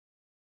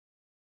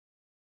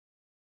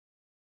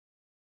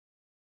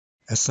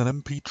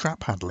SNMP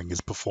trap handling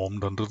is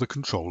performed under the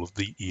control of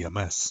the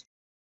EMS.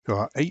 There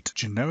are 8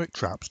 generic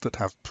traps that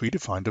have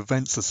predefined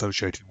events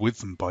associated with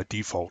them by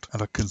default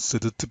and are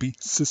considered to be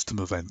system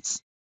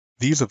events.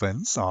 These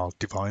events are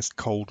device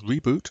cold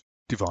reboot,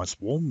 device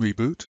warm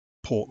reboot,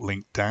 port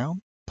link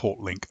down, port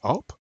link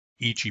up,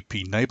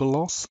 EGP neighbor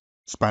loss,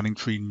 spanning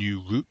tree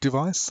new root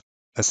device,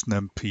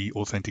 SNMP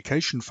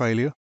authentication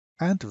failure,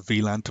 and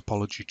VLAN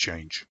topology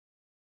change.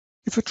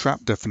 If a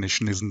trap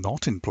definition is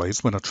not in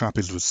place when a trap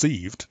is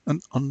received,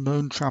 an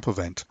unknown trap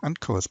event and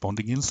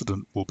corresponding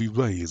incident will be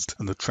raised,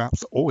 and the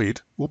trap's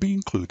OID will be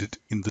included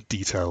in the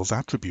details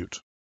attribute.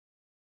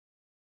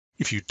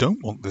 If you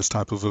don't want this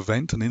type of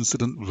event and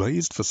incident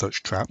raised for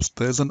such traps,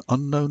 there's an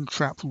unknown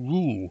trap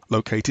rule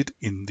located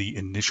in the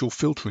initial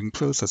filtering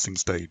processing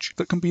stage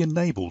that can be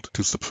enabled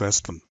to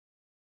suppress them.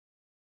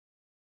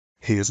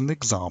 Here's an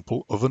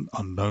example of an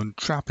unknown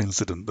trap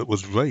incident that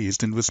was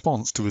raised in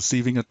response to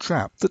receiving a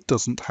trap that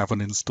doesn't have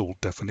an installed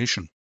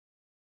definition.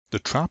 The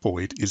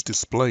trapoid is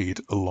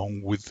displayed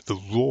along with the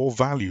raw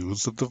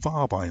values of the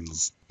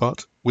varbines,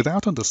 but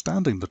without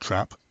understanding the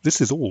trap,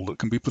 this is all that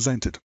can be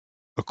presented.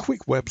 A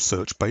quick web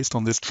search based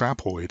on this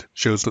trapoid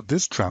shows that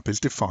this trap is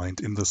defined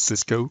in the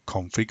Cisco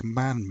config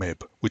man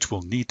mib, which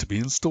will need to be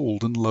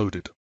installed and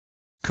loaded.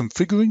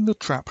 Configuring the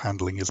trap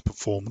handling is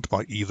performed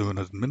by either an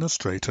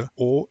administrator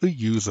or a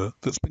user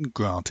that's been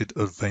granted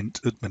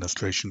event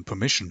administration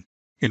permission.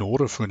 In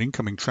order for an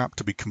incoming trap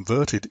to be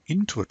converted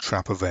into a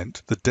trap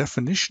event, the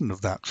definition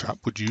of that trap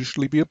would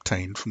usually be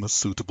obtained from a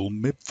suitable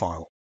MIB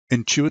file.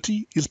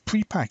 Entuity is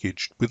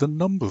prepackaged with a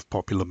number of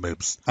popular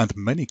MIBs, and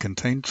many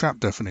contain trap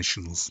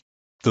definitions.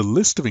 The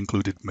list of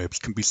included MIBs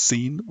can be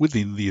seen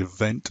within the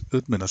Event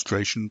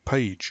Administration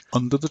page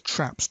under the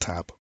Traps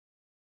tab.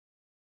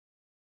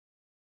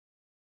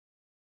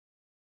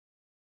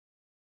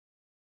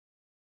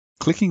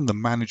 Clicking the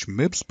Manage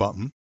MIBs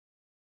button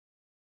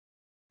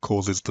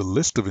causes the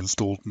list of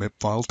installed MIB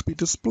files to be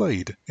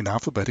displayed in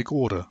alphabetic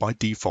order by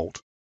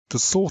default. The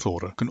sort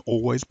order can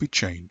always be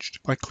changed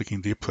by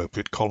clicking the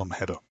appropriate column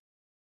header.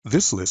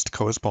 This list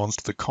corresponds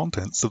to the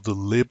contents of the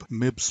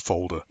lib.mibs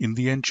folder in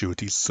the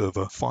Entuity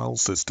server file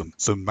system,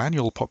 so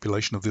manual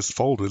population of this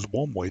folder is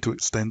one way to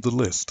extend the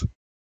list.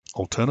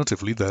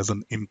 Alternatively, there's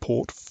an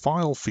import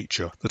file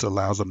feature that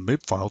allows a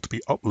MIB file to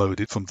be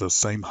uploaded from the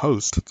same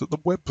host that the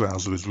web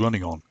browser is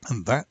running on,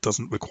 and that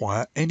doesn't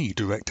require any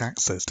direct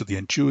access to the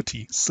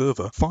Entuity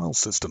server file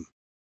system.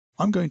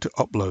 I'm going to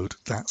upload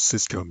that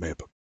Cisco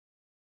MIB.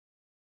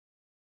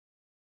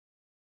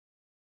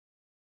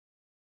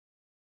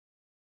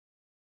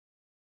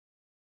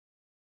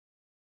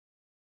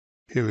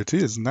 Here it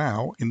is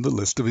now in the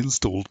list of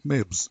installed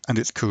MIBs, and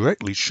it's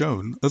correctly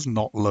shown as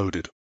not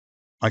loaded.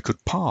 I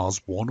could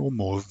parse one or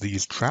more of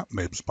these trap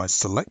MIBs by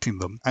selecting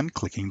them and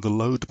clicking the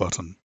load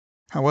button.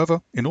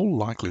 However, in all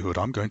likelihood,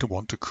 I'm going to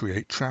want to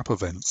create trap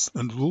events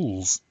and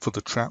rules for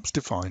the traps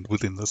defined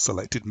within the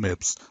selected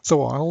MIBs,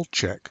 so I'll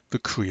check the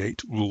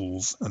Create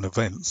Rules and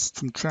Events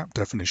from Trap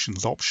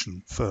Definitions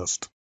option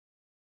first.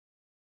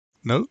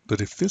 Note that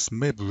if this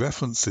MIB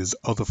references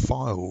other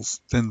files,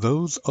 then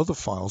those other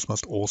files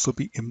must also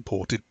be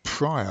imported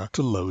prior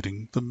to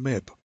loading the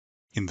MIB.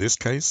 In this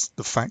case,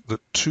 the fact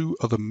that 2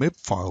 other MIB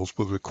files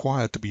were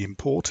required to be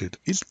imported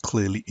is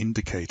clearly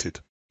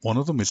indicated. One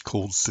of them is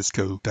called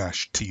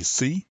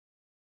Cisco-TC,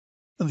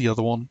 and the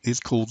other one is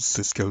called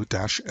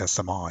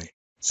Cisco-SMI.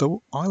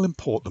 So I'll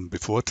import them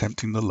before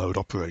attempting the load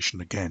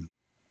operation again.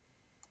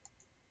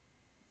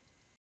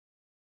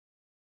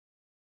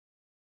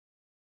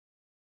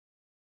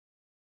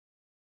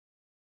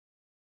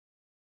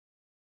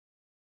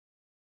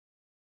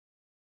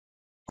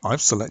 I've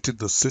selected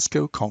the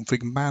Cisco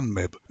config man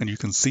MIB, and you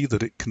can see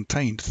that it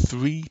contained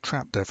 3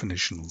 trap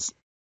definitions.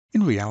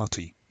 In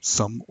reality,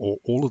 some or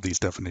all of these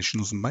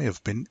definitions may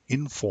have been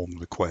inform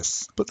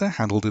requests, but they're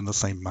handled in the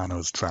same manner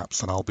as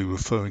traps, and I'll be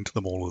referring to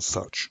them all as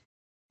such.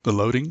 The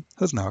loading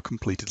has now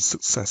completed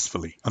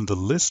successfully, and the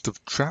list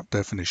of trap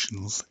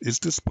definitions is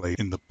displayed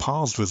in the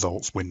Parse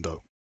Results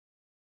window.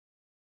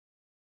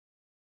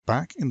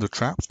 Back in the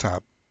Traps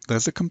tab,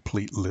 there's a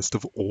complete list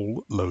of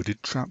all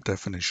loaded trap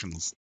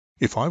definitions.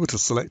 If I were to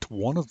select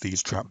one of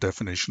these trap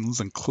definitions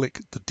and click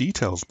the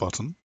Details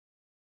button,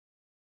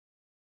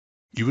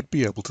 you would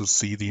be able to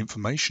see the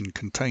information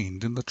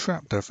contained in the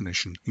trap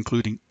definition,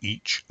 including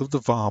each of the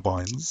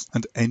varbines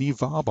and any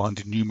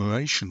varbind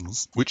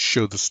enumerations which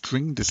show the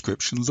string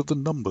descriptions of the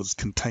numbers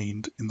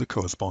contained in the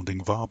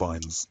corresponding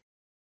varbines.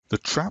 The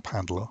trap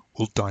handler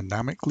will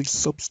dynamically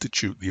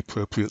substitute the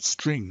appropriate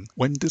string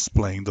when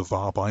displaying the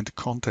varbind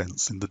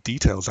contents in the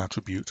Details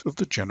attribute of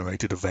the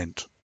generated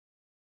event.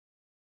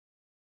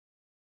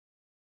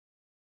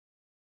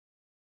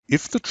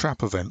 If the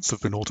trap events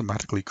have been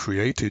automatically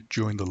created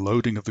during the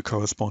loading of the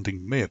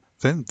corresponding MIB,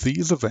 then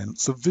these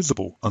events are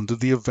visible under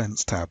the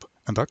Events tab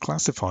and are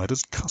classified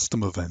as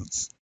custom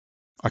events.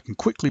 I can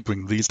quickly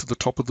bring these to the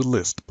top of the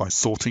list by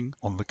sorting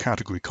on the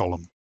category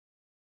column.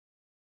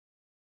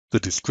 The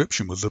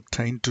description was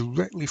obtained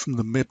directly from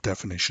the MIB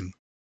definition,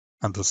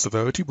 and the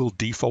severity will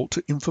default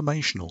to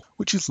informational,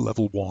 which is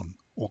level 1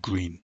 or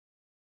green.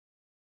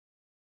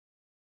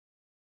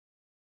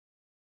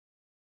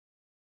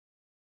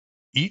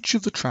 Each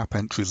of the trap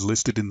entries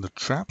listed in the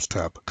Traps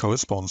tab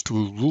corresponds to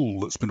a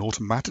rule that's been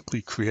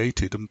automatically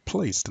created and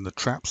placed in the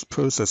Traps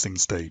processing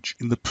stage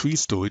in the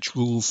pre-storage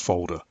rules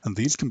folder, and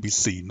these can be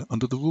seen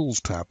under the Rules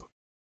tab.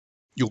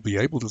 You'll be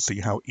able to see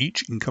how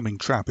each incoming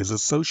trap is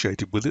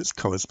associated with its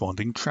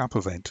corresponding trap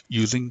event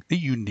using a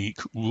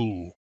unique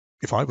rule.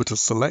 If I were to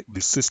select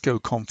the Cisco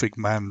config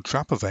man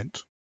trap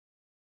event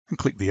and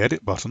click the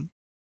Edit button,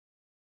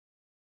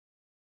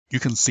 you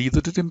can see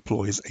that it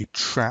employs a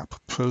trap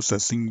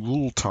processing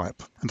rule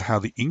type and how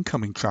the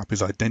incoming trap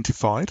is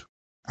identified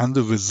and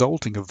the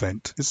resulting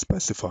event is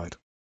specified.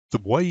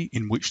 The way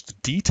in which the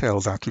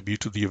details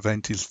attribute of the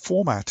event is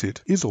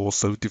formatted is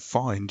also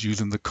defined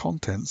using the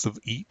contents of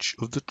each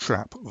of the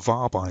trap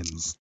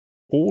varbinds.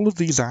 All of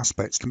these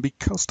aspects can be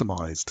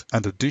customized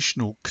and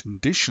additional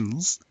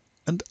conditions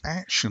and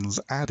actions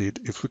added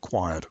if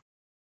required.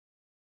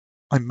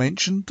 I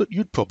mentioned that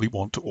you'd probably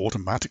want to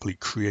automatically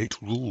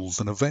create rules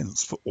and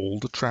events for all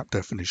the trap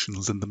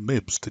definitions in the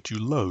MIBs that you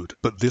load,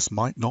 but this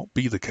might not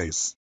be the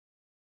case.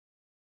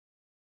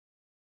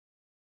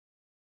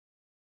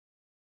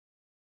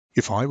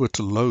 If I were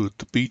to load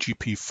the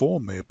BGP4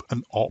 MIB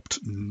and opt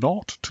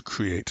not to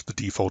create the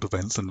default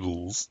events and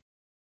rules,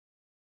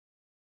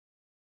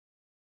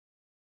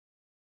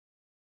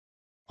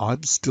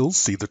 I'd still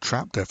see the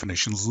trap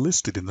definitions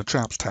listed in the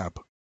Traps tab.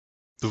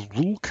 The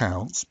rule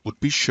counts would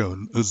be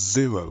shown as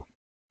 0.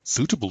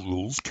 Suitable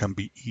rules can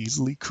be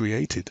easily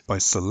created by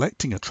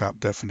selecting a trap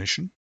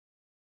definition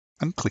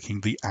and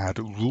clicking the Add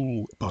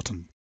Rule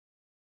button.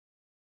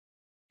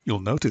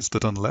 You'll notice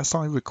that unless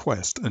I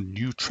request a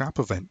new trap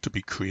event to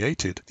be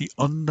created, the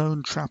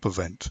unknown trap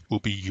event will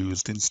be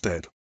used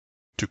instead.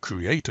 To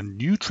create a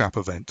new trap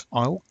event,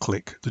 I'll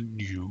click the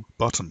New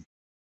button,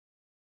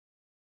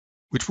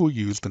 which will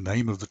use the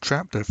name of the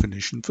trap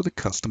definition for the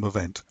custom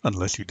event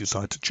unless you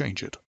decide to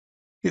change it.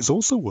 It's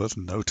also worth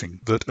noting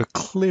that a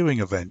clearing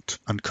event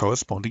and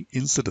corresponding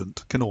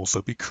incident can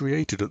also be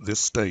created at this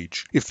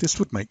stage, if this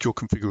would make your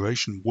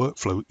configuration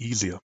workflow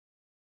easier.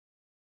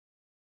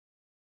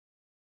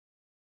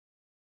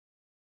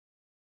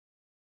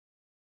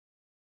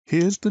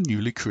 Here's the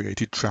newly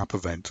created trap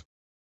event.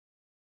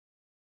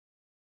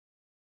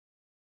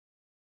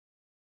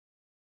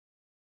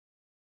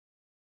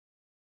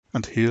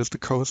 And here's the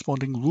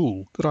corresponding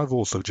rule that I've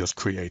also just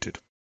created.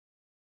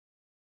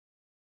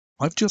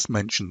 I've just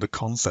mentioned the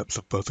concepts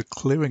of both a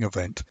clearing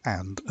event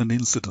and an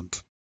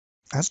incident.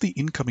 As the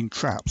incoming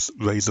traps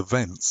raise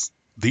events,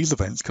 these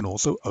events can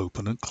also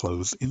open and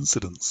close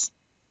incidents.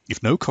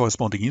 If no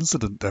corresponding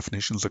incident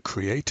definitions are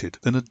created,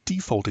 then a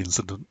default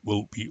incident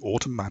will be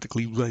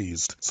automatically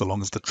raised, so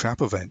long as the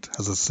trap event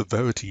has a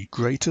severity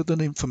greater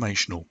than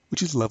informational,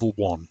 which is level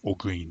 1 or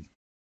green.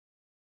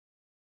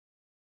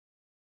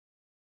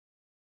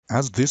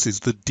 As this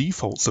is the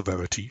default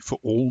severity for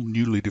all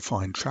newly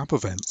defined trap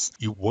events,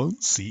 you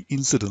won't see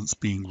incidents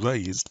being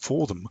raised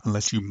for them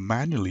unless you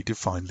manually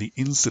define the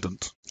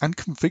incident and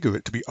configure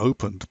it to be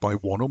opened by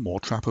one or more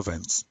trap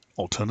events.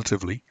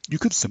 Alternatively, you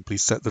could simply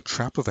set the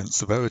trap event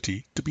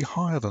severity to be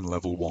higher than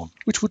level 1,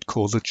 which would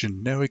cause a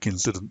generic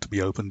incident to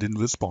be opened in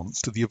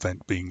response to the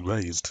event being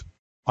raised.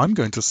 I'm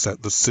going to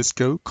set the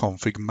Cisco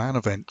config man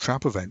event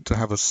trap event to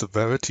have a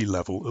severity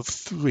level of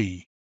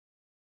 3.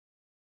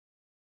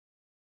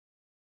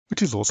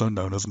 Which is also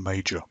known as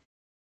major.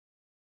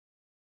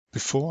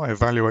 Before I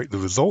evaluate the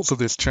results of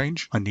this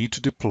change, I need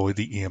to deploy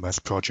the EMS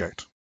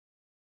project.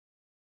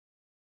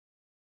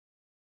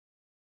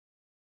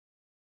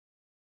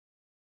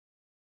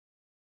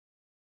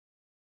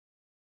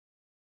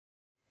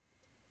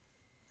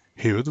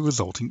 Here are the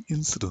resulting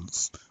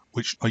incidents,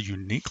 which are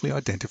uniquely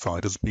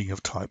identified as being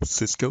of type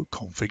Cisco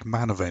config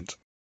man event.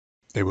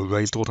 They were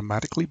raised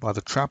automatically by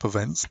the trap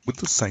events with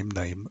the same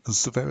name and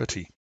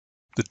severity.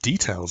 The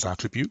Details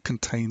attribute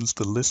contains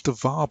the list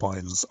of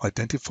varbinds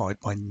identified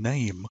by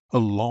name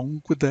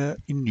along with their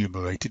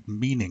enumerated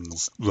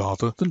meanings,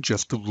 rather than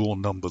just the raw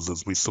numbers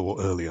as we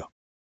saw earlier.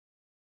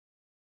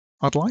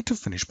 I'd like to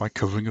finish by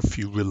covering a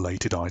few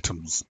related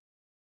items.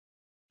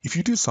 If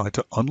you decide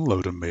to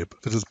unload a MIB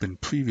that has been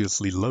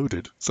previously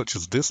loaded, such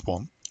as this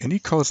one, any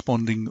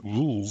corresponding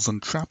rules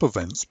and trap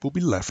events will be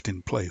left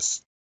in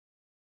place.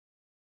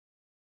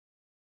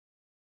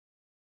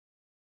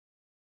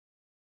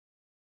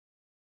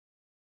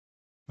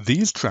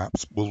 These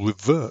traps will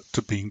revert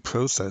to being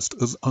processed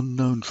as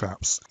unknown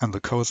traps, and the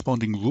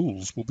corresponding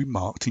rules will be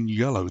marked in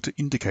yellow to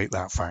indicate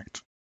that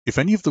fact. If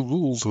any of the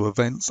rules or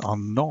events are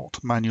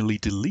not manually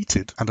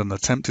deleted and an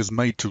attempt is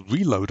made to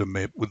reload a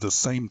MIB with the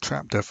same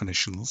trap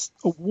definitions,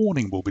 a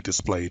warning will be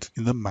displayed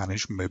in the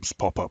Manage MIBs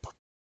pop-up.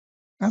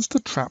 As the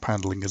trap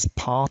handling is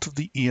part of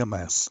the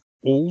EMS,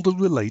 all the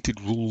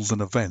related rules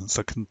and events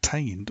are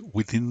contained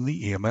within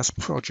the EMS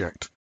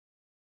project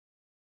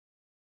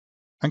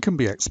and can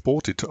be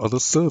exported to other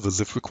servers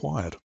if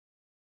required.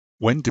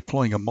 When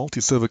deploying a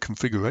multi-server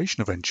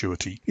configuration of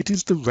Entuity, it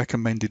is the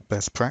recommended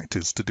best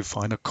practice to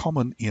define a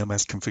common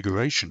EMS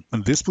configuration,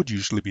 and this would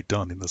usually be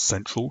done in the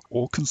central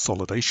or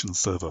consolidation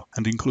server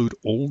and include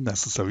all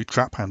necessary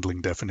trap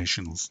handling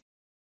definitions.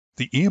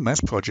 The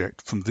EMS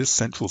project from this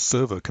central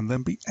server can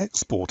then be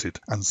exported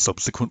and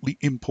subsequently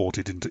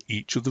imported into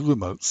each of the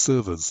remote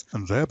servers,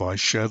 and thereby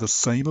share the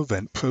same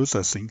event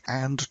processing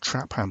and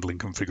trap handling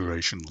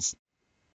configurations.